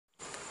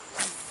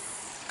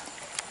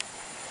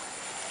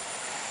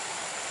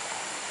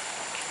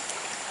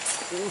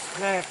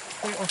Subscribe,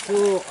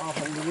 masuk,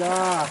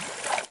 alhamdulillah.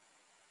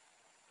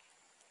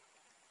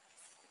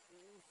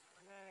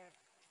 Subscribe,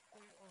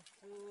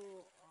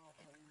 masuk,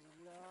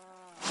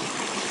 alhamdulillah.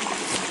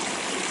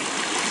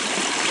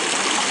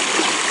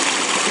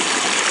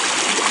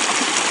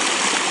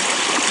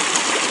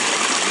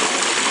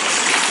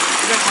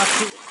 Sudah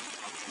masuk.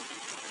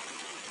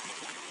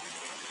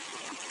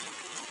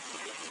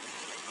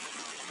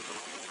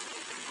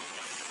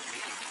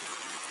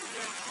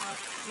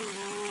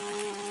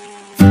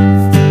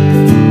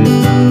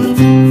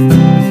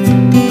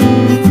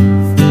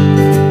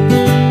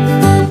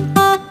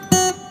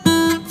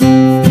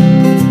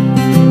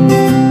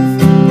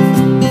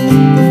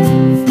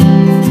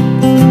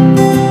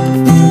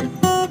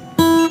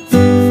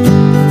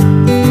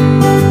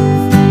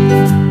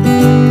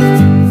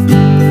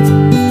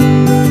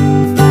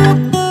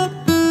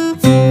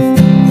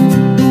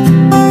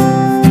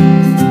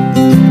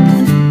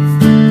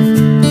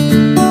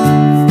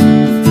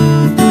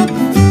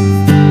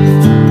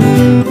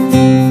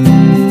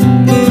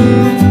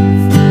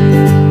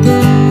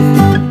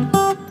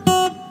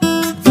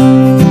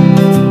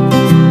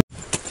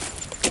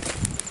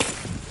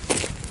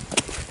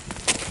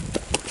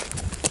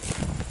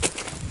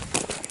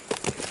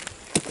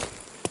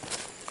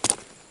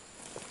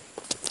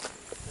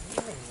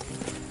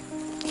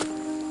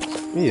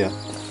 Iya.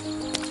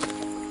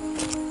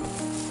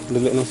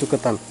 Lelek nang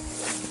suketan.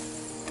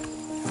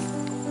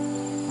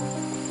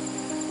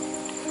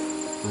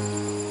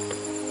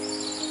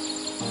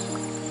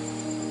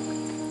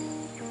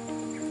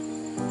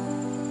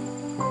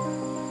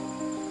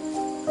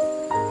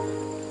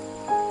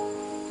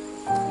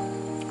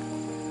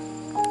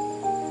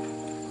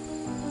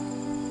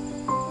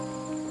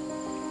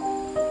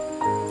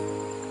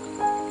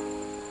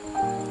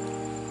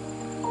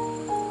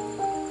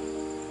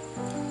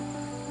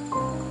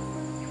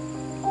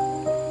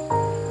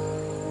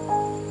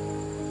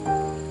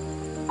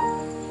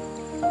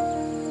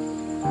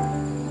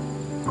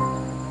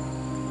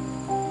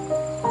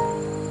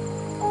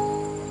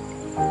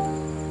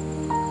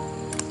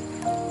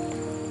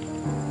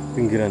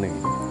 Pinggiran ini.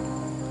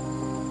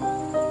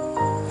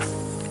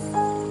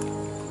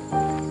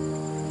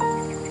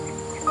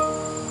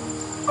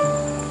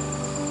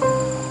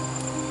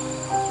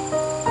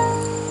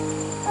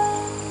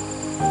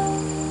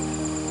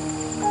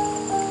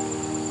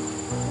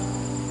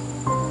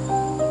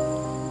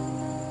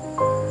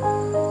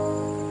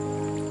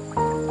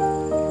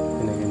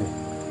 Gini.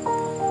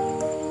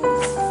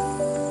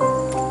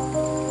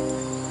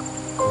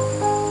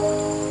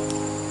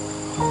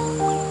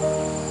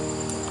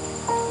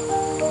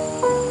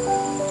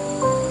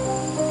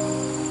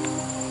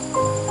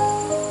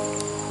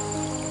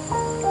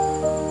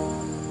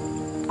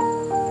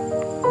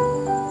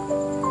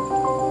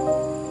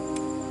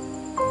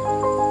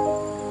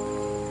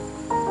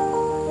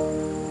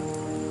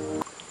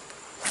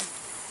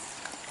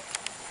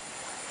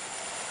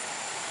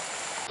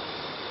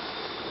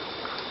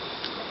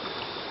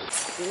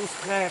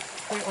 Subscribe,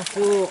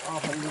 masuk,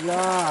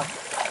 alhamdulillah.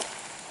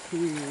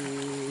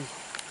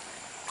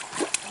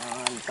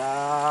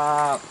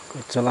 Mantap.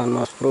 Jalan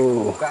Mas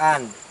Bro.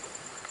 Bukaan.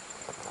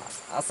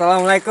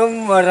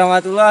 Assalamualaikum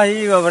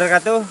warahmatullahi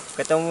wabarakatuh.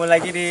 Ketemu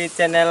lagi di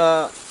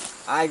channel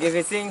AG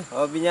Fishing,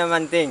 hobinya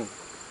mancing.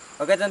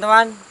 Oke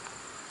teman-teman,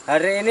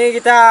 hari ini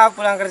kita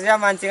pulang kerja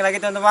mancing lagi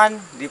teman-teman.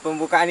 Di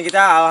pembukaan kita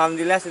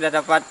alhamdulillah sudah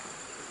dapat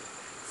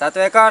 1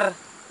 ekor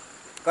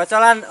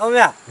kocolan Om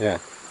ya. Ya.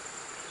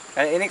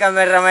 Kali ini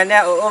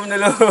kameramennya Om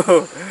dulu.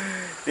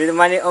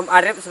 Ditemani Om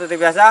Arif seperti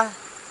biasa.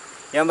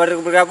 Yang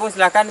baru bergabung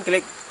silahkan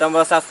klik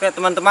tombol subscribe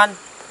teman-teman.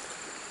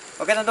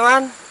 Oke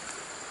teman-teman,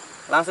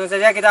 langsung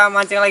saja kita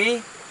mancing lagi.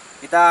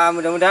 Kita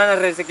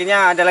mudah-mudahan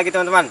rezekinya ada lagi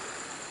teman-teman.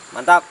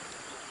 Mantap.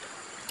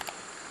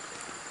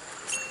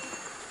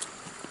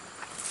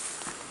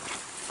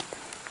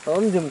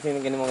 Om jam sini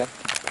gini mau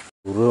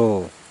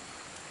Bro.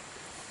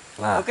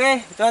 Nah.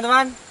 Oke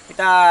teman-teman,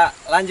 kita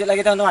lanjut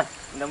lagi teman-teman.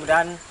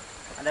 Mudah-mudahan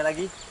ada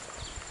lagi.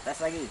 Tes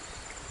lagi.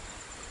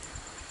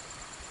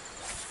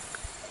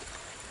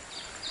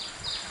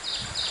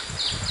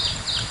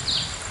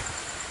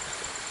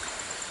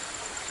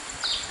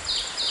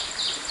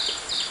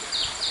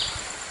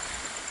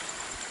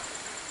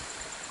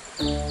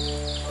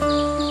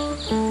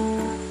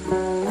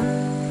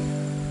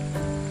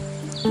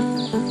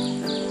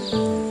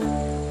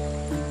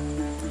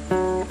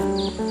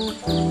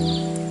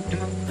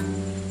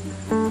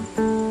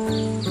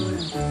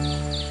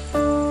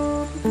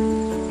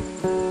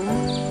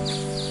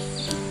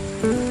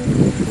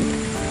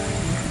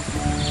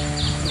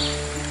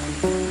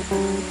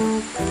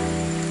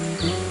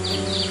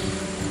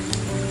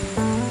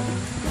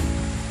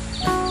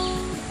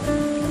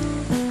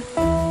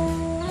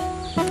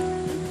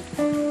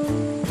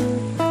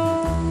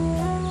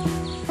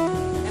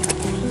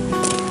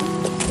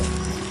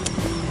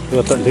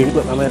 Letak dingin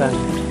buat kamera.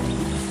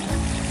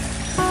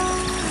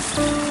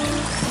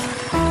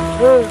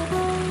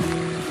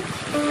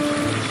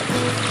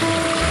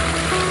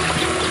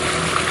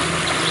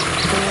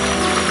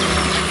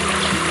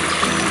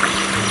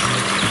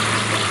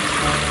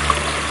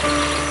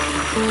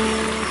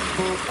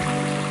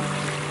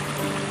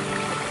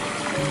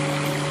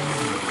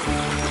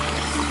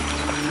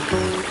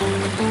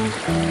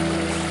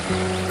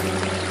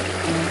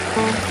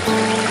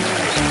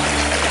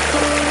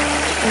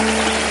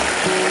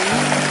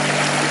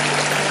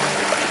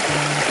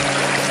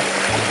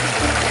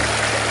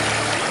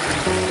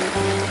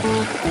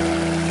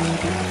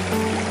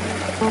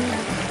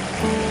 Calon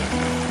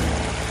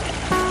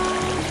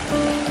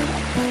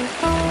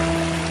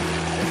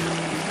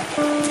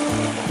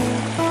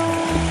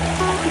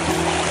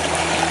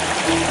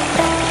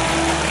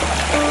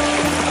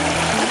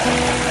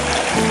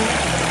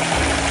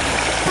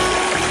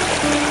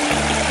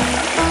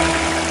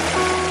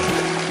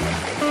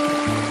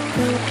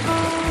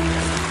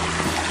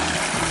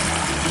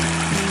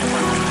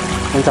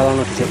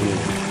di sini.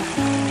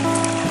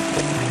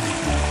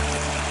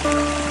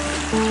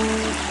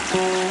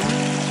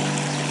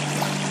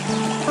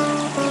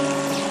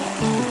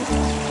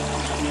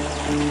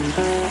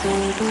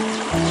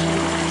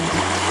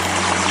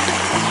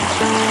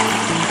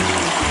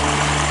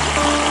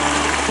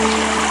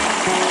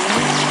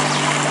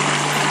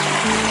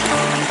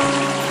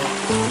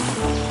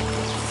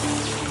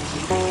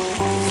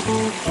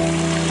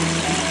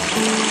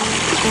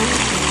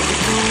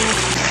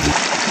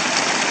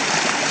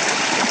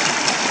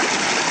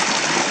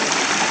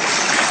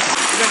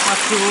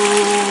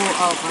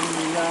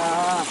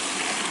 Alhamdulillah.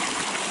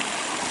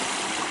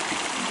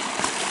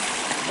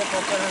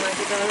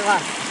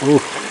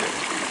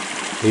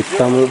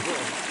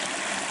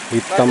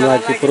 Hitam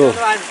lagi bro.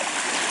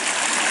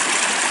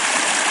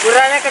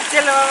 Ukurannya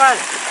kecil teman-teman.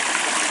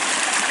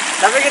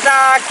 Tapi kita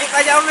keep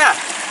aja om ya.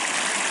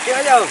 Keep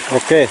aja om.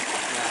 Oke.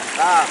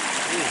 Mantap.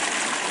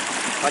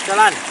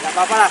 Kocolan, nggak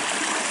apa-apa lah.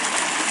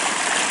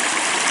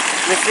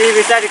 Mesti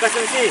bisa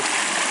dikonsumsi.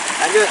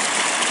 Lanjut.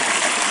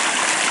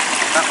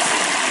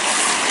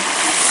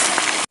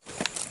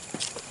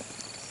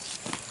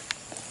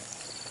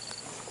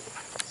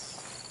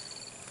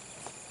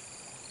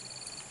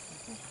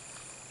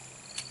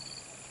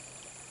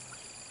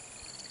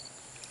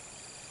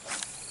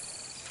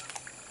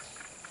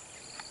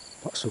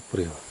 Pak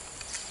Supri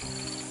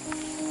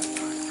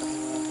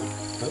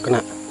nggak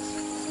kena.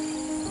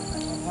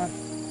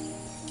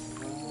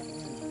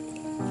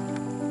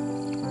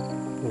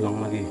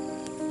 Ulang lagi.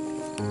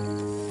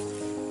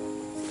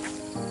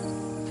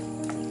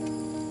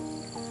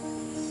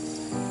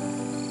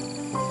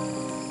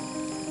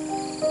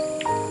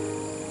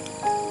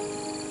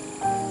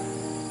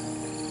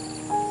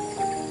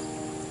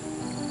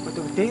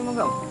 Betul gede emang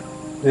kau?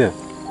 Iya.